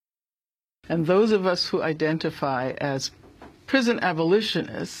And those of us who identify as prison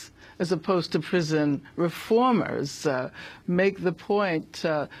abolitionists, as opposed to prison reformers, make the point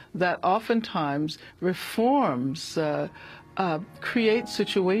that oftentimes reforms create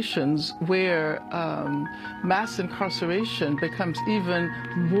situations where mass incarceration becomes even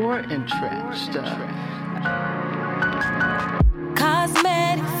more entrenched.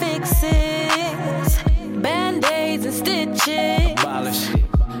 Cosmetic fixes, band-aids and stitches. Abolish it.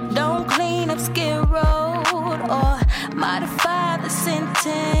 Don't clean up Skid Row or modify the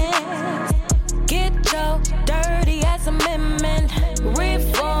sentence. Get your dirty ass amendment.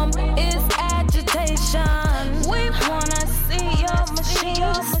 Reform is agitation. We wanna see your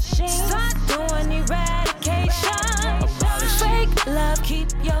machines start doing eradication. Fake love, keep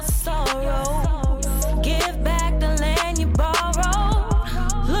your sorrow. Give back the land you borrowed.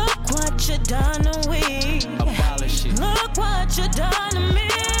 Look what you done to we. Abolish it. Look what you done to me.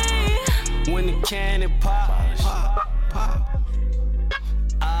 When the cannon pop, pop, pop.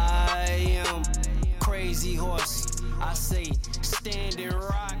 I am crazy horse. I say stand and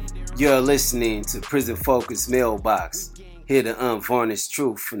rock. You're listening to Prison Focus Mailbox. Hear the unvarnished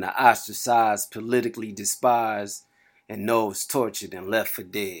truth from the ostracized, politically despised, and those tortured and left for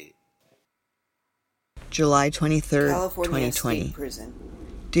dead. July 23rd, California 2020. State Prison.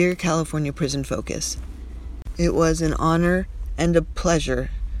 Dear California Prison Focus, it was an honor and a pleasure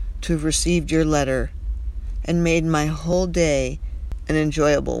to have received your letter and made my whole day an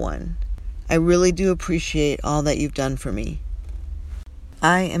enjoyable one. I really do appreciate all that you've done for me.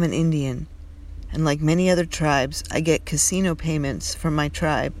 I am an Indian, and like many other tribes, I get casino payments from my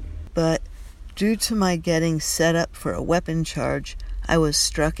tribe, but due to my getting set up for a weapon charge, I was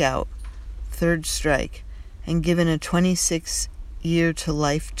struck out, third strike, and given a 26-year to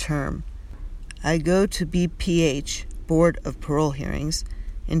life term. I go to BPH, Board of Parole Hearings,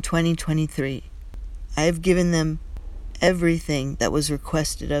 in 2023. I have given them everything that was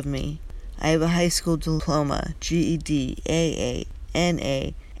requested of me. I have a high school diploma, GED, AA,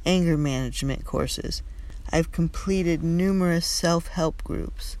 NA, anger management courses. I've completed numerous self-help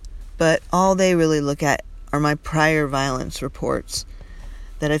groups, but all they really look at are my prior violence reports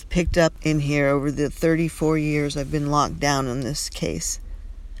that I've picked up in here over the 34 years I've been locked down in this case.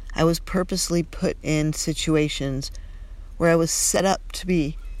 I was purposely put in situations where I was set up to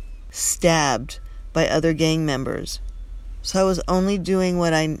be stabbed by other gang members. So I was only doing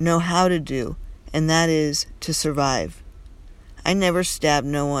what I know how to do, and that is to survive. I never stabbed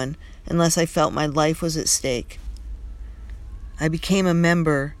no one unless I felt my life was at stake. I became a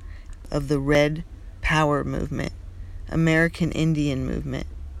member of the Red Power movement, American Indian movement.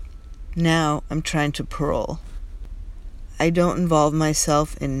 Now I'm trying to parole. I don't involve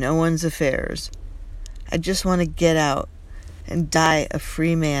myself in no one's affairs. I just want to get out and die a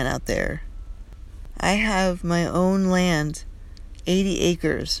free man out there. I have my own land, 80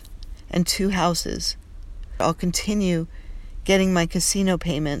 acres, and 2 houses. I'll continue getting my casino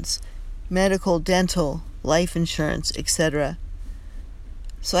payments, medical, dental, life insurance, etc.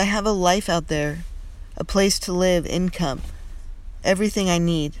 So I have a life out there, a place to live, income, everything I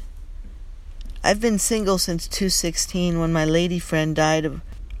need. I've been single since 2016 when my lady friend died of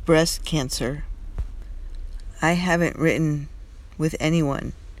breast cancer. I haven't written with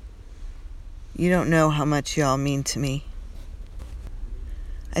anyone. You don't know how much y'all mean to me.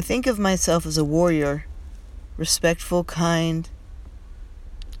 I think of myself as a warrior, respectful, kind,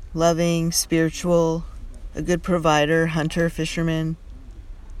 loving, spiritual, a good provider, hunter, fisherman.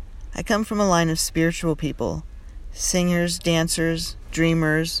 I come from a line of spiritual people, singers, dancers,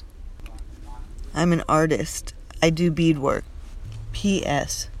 dreamers. I'm an artist. I do beadwork.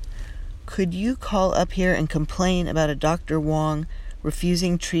 P.S. Could you call up here and complain about a Dr. Wong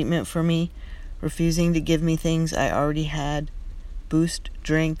refusing treatment for me, refusing to give me things I already had, boost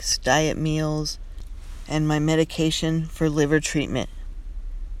drinks, diet meals, and my medication for liver treatment?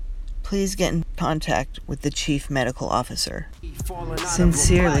 Please get in contact with the chief medical officer.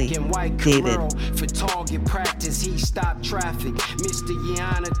 Sincerely, David. For target practice, he stopped traffic. Mr.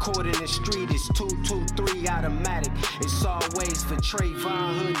 Yana caught in the street is 223 automatic. It's always for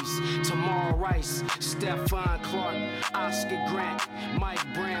Trayvon Hoodies, Tamar Rice, Stephon Clark, Oscar Grant,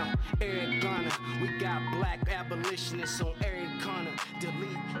 Mike Brown, Eric Garner. We got black abolitionists on every corner.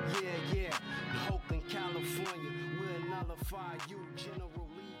 Delete, yeah. Oakland, California, we'll nullify you, General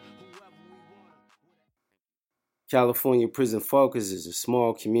Lee. California Prison Focus is a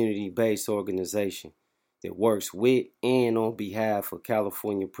small community-based organization that works with and on behalf of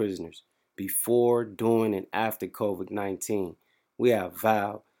California prisoners before, during, and after COVID-19. We have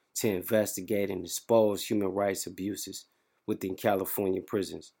vowed to investigate and expose human rights abuses within California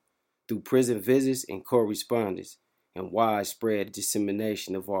prisons. through prison visits and correspondence and widespread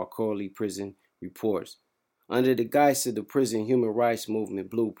dissemination of our quarterly prison reports. Under the guise of the Prison Human Rights Movement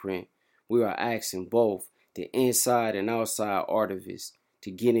Blueprint, we are asking both the inside and outside archivists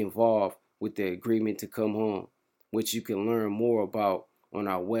to get involved with the agreement to come home, which you can learn more about on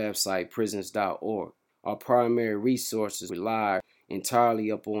our website, prisons.org. Our primary resources rely entirely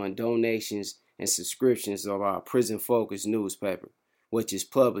upon donations and subscriptions of our Prison Focus newspaper, which is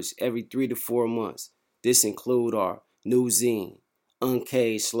published every 3 to 4 months. This includes our new zine,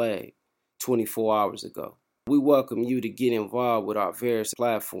 Uncaged Slave, 24 hours ago. We welcome you to get involved with our various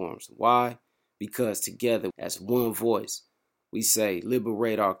platforms. Why? Because together, as one voice, we say,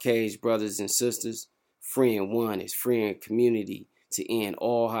 liberate our caged brothers and sisters. Freeing one is freeing community to end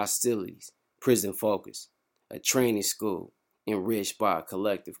all hostilities. Prison Focus, a training school enriched by a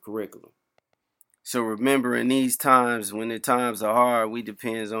collective curriculum. So remember, in these times, when the times are hard, we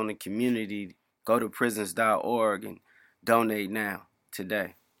depend on the community. Go to prisons.org and donate now,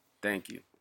 today. Thank you.